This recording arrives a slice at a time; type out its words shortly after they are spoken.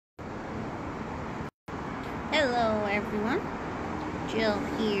Hello everyone, Jill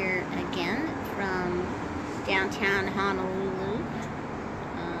here again from downtown Honolulu.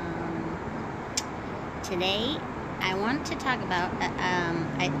 Today I wanted to talk about,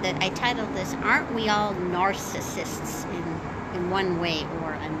 I titled this, Aren't We All Narcissists in one way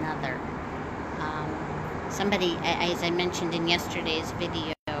or another? Somebody, as I mentioned in yesterday's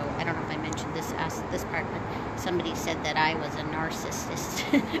video, I don't know if I mentioned this part, but somebody said that I was a narcissist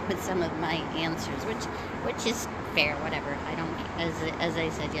with some of my answers, which is fair, whatever. I don't, as I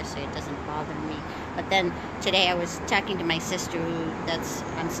said yesterday, it doesn't bother me. But then today I was talking to my sister,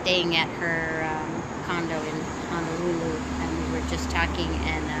 I'm staying at her condo in Honolulu, and we were just talking,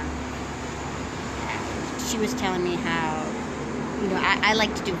 and she was telling me how, you know, I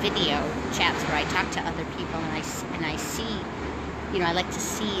like to do video chats where I talk to other people, and I see, you know, I like to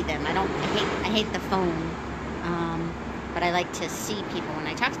see them. I hate the phone, but I like to see people when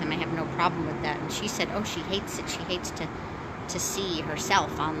I talk to them. I have no problem with that. And she said, oh, she hates it. She hates to see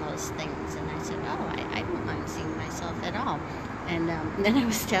herself on those things. And I said, oh, I don't mind seeing myself at all. And then I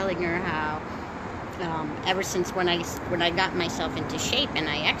was telling her how ever since when I got myself into shape and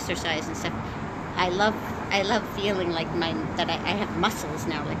I exercise and stuff, I love feeling like I have muscles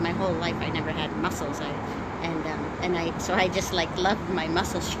now. Like my whole life I never had muscles. So I just like loved my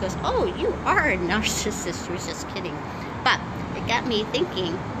muscles. She goes, oh, you are a narcissist. She was just kidding. But it got me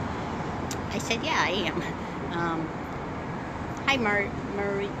thinking. I said, yeah, I am. Hi,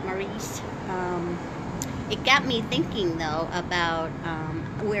 Maurice. It got me thinking, though, about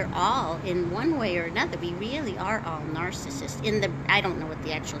we're all, in one way or another, we really are all narcissists. I don't know what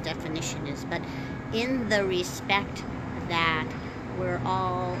the actual definition is, but in the respect that we're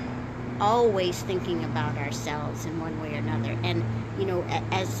all always thinking about ourselves in one way or another. And, you know,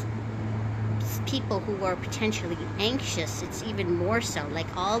 as people who are potentially anxious, it's even more so. Like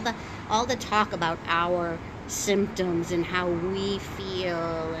all the talk about our symptoms and how we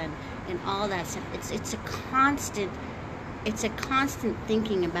feel and all that stuff. It's a constant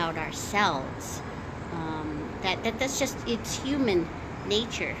thinking about ourselves. That's just, it's human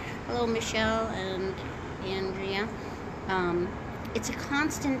nature. Hello, Michelle and Andrea. It's a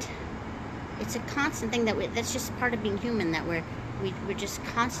constant thing that's just part of being human, that we're just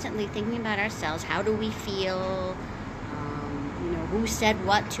constantly thinking about ourselves. How do we feel? You know, who said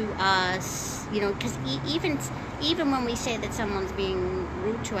what to us? You know, because even when we say that someone's being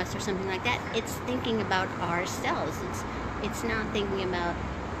rude to us or something like that, it's thinking about ourselves. It's not thinking about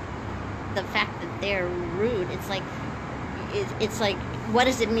the fact that they're rude. It's like what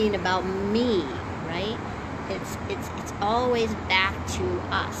does it mean about me, right? It's always back to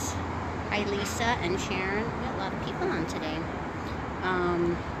us. Hi, Lisa and Sharon. We got a lot of people on today.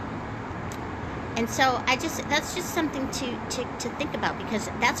 And so that's just something to think about, because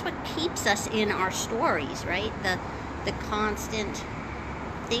that's what keeps us in our stories, right? The constant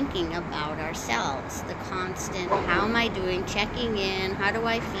thinking about ourselves, the constant, how am I doing, checking in, how do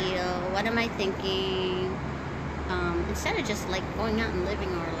I feel, what am I thinking, instead of just like going out and living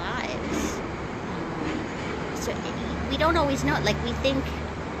our lives. So we don't always know it. Like we think,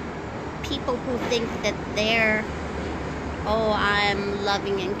 people who think that they're, oh, I'm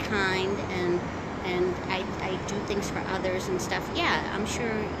loving and kind and I do things for others and stuff. Yeah, I'm sure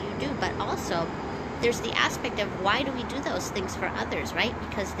you do, but also there's the aspect of, why do we do those things for others, right?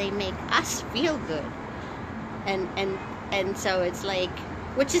 Because they make us feel good. And so it's like,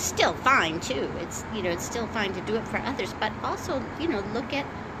 which is still fine too. It's, you know, it's still fine to do it for others, but also, you know, look at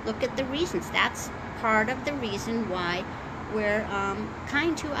the reasons. That's part of the reason why we're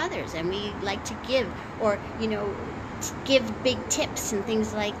kind to others, and we like to give, or, you know, give big tips and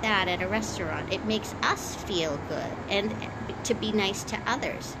things like that at a restaurant. It makes us feel good, and to be nice to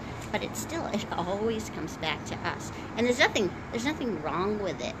others. But it always comes back to us. And there's nothing wrong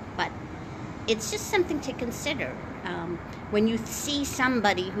with it, but it's just something to consider. When you see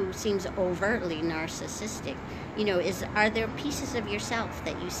somebody who seems overtly narcissistic, you know, are there pieces of yourself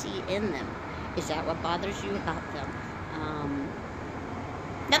that you see in them? Is that what bothers you about them?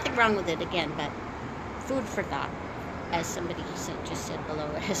 Nothing wrong with it, again, but food for thought, as somebody just said below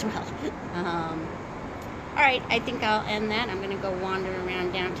as well. All right, I think I'll end that. I'm going to go wander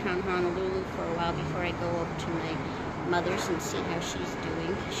around downtown Honolulu for a while before I go over to my mother's and see how she's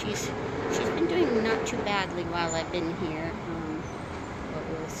doing. She's been doing not too badly while I've been here, but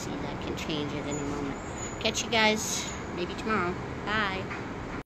we'll see. That can change at any moment. Catch you guys maybe tomorrow. Bye.